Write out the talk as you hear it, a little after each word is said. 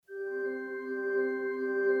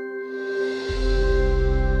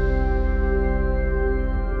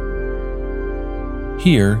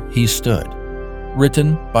Here He Stood.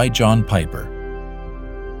 Written by John Piper.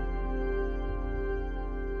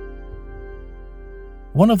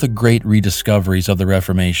 One of the great rediscoveries of the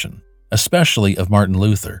Reformation, especially of Martin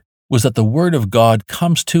Luther, was that the Word of God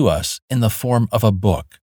comes to us in the form of a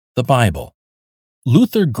book, the Bible.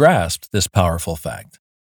 Luther grasped this powerful fact.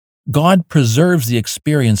 God preserves the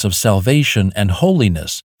experience of salvation and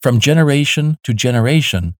holiness from generation to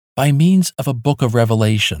generation by means of a book of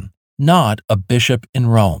Revelation, not a bishop in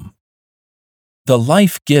Rome. The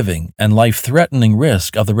life-giving and life-threatening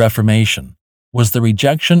risk of the Reformation was the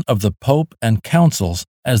rejection of the Pope and councils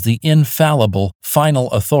as the infallible, final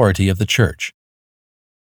authority of the Church.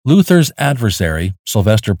 Luther's adversary,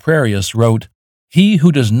 Sylvester Praerius, wrote, "He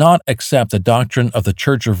who does not accept the doctrine of the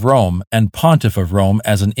Church of Rome and Pontiff of Rome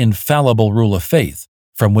as an infallible rule of faith,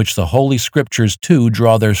 from which the Holy Scriptures too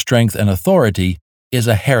draw their strength and authority, is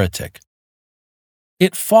a heretic."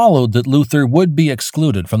 It followed that Luther would be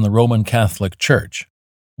excluded from the Roman Catholic Church.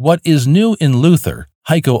 What is new in Luther,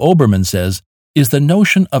 Heiko Oberman says, is the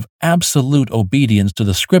notion of absolute obedience to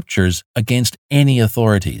the Scriptures against any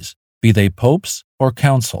authorities, be they popes or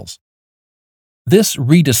councils. This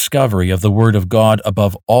rediscovery of the Word of God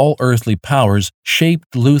above all earthly powers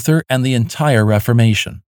shaped Luther and the entire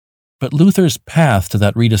Reformation. But Luther's path to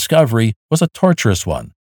that rediscovery was a tortuous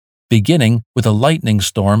one, beginning with a lightning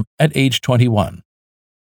storm at age 21.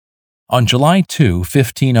 On July 2,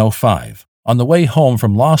 1505, on the way home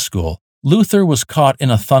from law school, Luther was caught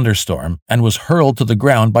in a thunderstorm and was hurled to the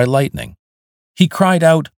ground by lightning. He cried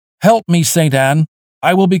out, "Help me, St. Anne!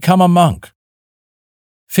 I will become a monk."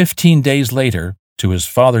 15 days later, to his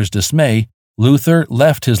father's dismay, Luther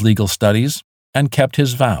left his legal studies and kept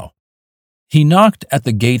his vow. He knocked at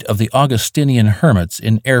the gate of the Augustinian hermits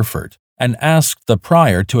in Erfurt and asked the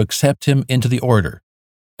prior to accept him into the order.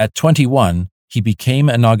 At 21, he became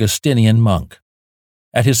an Augustinian monk.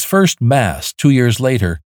 At his first Mass 2 years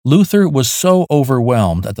later, Luther was so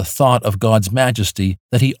overwhelmed at the thought of God's majesty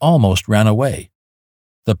that he almost ran away.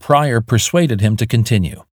 The prior persuaded him to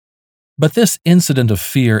continue. But this incident of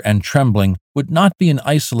fear and trembling would not be an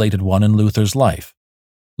isolated one in Luther's life.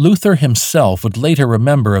 Luther himself would later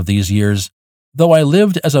remember of these years, "Though I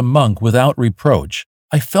lived as a monk without reproach,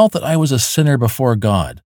 I felt that I was a sinner before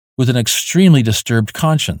God, with an extremely disturbed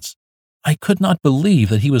conscience. I could not believe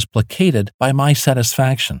that he was placated by my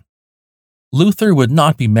satisfaction." Luther would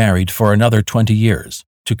not be married for another 20 years,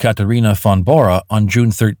 to Katharina von Bora on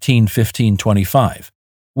June 13, 1525,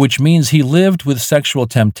 which means he lived with sexual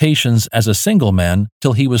temptations as a single man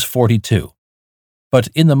till he was 42. But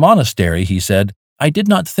in the monastery, he said, "I did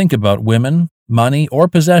not think about women, money, or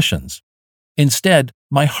possessions. Instead,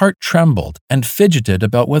 my heart trembled and fidgeted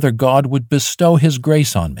about whether God would bestow His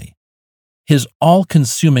grace on me." His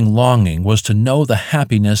all-consuming longing was to know the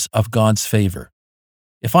happiness of God's favor.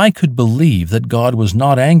 "If I could believe that God was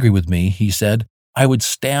not angry with me," he said, "I would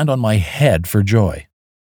stand on my head for joy."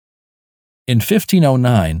 In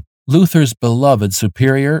 1509, Luther's beloved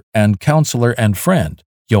superior and counselor and friend,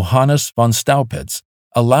 Johannes von Staupitz,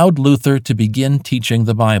 allowed Luther to begin teaching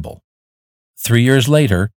the Bible. 3 years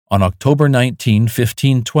later, on October 19,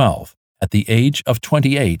 1512, at the age of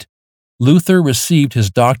 28, Luther received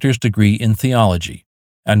his doctor's degree in theology,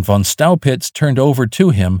 and von Staupitz turned over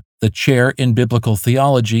to him the chair in biblical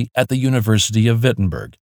theology at the University of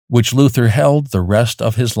Wittenberg, which Luther held the rest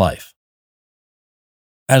of his life.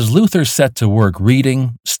 As Luther set to work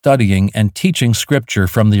reading, studying, and teaching Scripture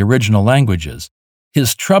from the original languages,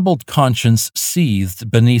 his troubled conscience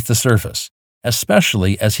seethed beneath the surface,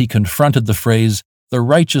 especially as he confronted the phrase, "the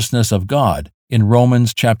righteousness of God," in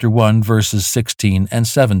Romans chapter 1, verses 16 and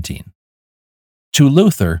 17. To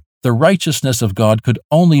Luther, the righteousness of God could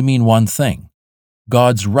only mean one thing: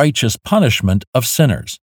 God's righteous punishment of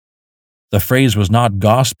sinners. The phrase was not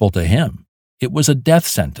gospel to him. It was a death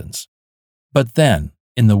sentence. But then,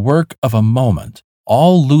 in the work of a moment,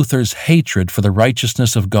 all Luther's hatred for the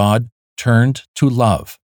righteousness of God turned to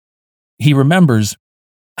love. He remembers,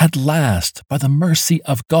 "At last, by the mercy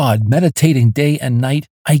of God, meditating day and night,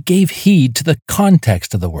 I gave heed to the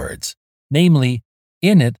context of the words, namely,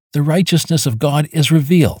 in it the righteousness of God is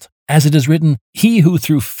revealed, as it is written, 'He who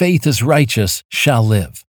through faith is righteous shall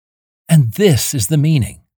live.' And this is the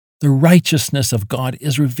meaning. The righteousness of God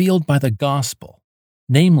is revealed by the gospel,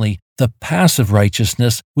 namely, the passive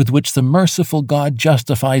righteousness with which the merciful God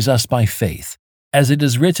justifies us by faith, as it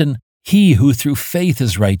is written, 'He who through faith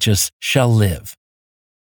is righteous shall live.'"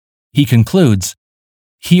 He concludes,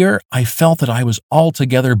 "Here I felt that I was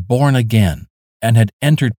altogether born again and had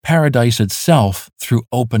entered paradise itself through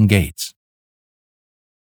open gates."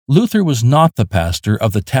 Luther was not the pastor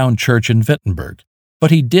of the town church in Wittenberg,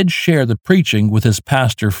 but he did share the preaching with his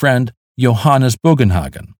pastor friend Johannes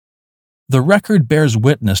Bugenhagen. The record bears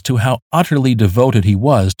witness to how utterly devoted he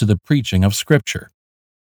was to the preaching of Scripture.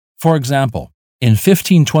 For example, in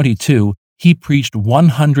 1522, he preached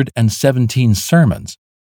 117 sermons.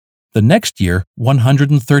 The next year,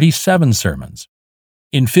 137 sermons.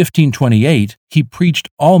 In 1528, he preached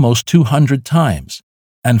almost 200 times,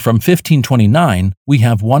 and from 1529, we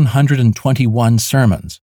have 121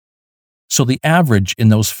 sermons. So the average in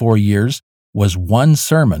those 4 years was one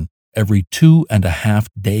sermon every 2.5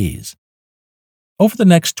 days. Over the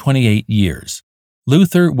next 28 years,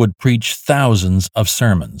 Luther would preach thousands of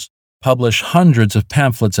sermons, publish hundreds of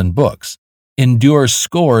pamphlets and books, endure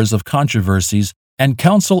scores of controversies, and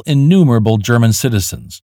counsel innumerable German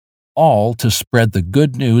citizens, all to spread the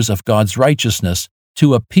good news of God's righteousness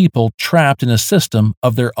to a people trapped in a system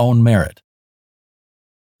of their own merit.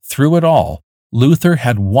 Through it all, Luther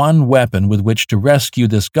had one weapon with which to rescue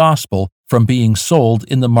this gospel from being sold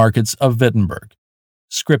in the markets of Wittenberg: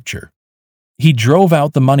 Scripture. He drove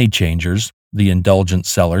out the money changers, the indulgent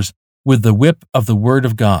sellers, with the whip of the Word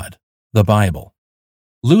of God, the Bible.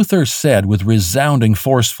 Luther said with resounding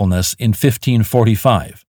forcefulness in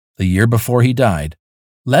 1545, the year before he died,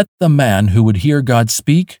 "Let the man who would hear God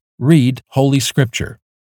speak read Holy Scripture."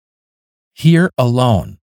 Here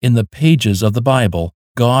alone, in the pages of the Bible,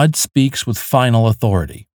 God speaks with final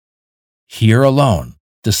authority. Here alone,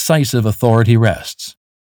 decisive authority rests.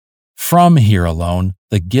 From here alone,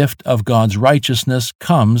 the gift of God's righteousness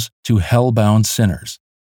comes to hell-bound sinners.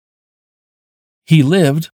 He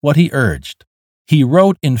lived what he urged. He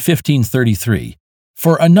wrote in 1533,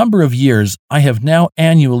 "For a number of years I have now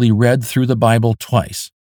annually read through the Bible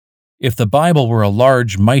twice. If the Bible were a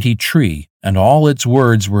large, mighty tree, and all its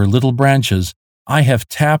words were little branches, I have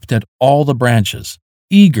tapped at all the branches,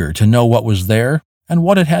 eager to know what was there and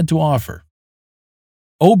what it had to offer."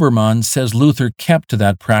 Obermann says Luther kept to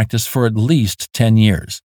that practice for at least 10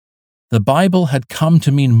 years. The Bible had come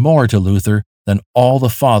to mean more to Luther than all the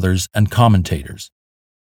fathers and commentators.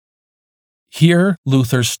 Here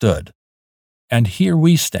Luther stood, and here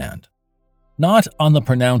we stand, not on the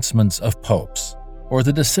pronouncements of popes, or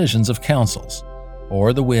the decisions of councils,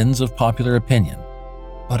 or the winds of popular opinion,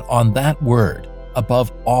 but on that word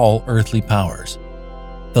above all earthly powers,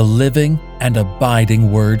 the living and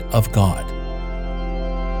abiding Word of God.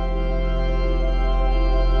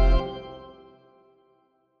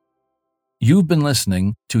 You've been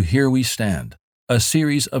listening to Here We Stand, a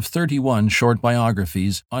series of 31 short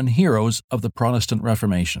biographies on heroes of the Protestant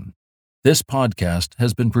Reformation. This podcast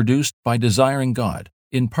has been produced by Desiring God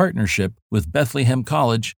in partnership with Bethlehem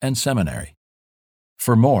College and Seminary.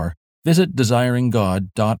 For more, visit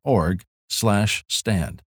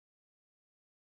desiringgod.org/stand.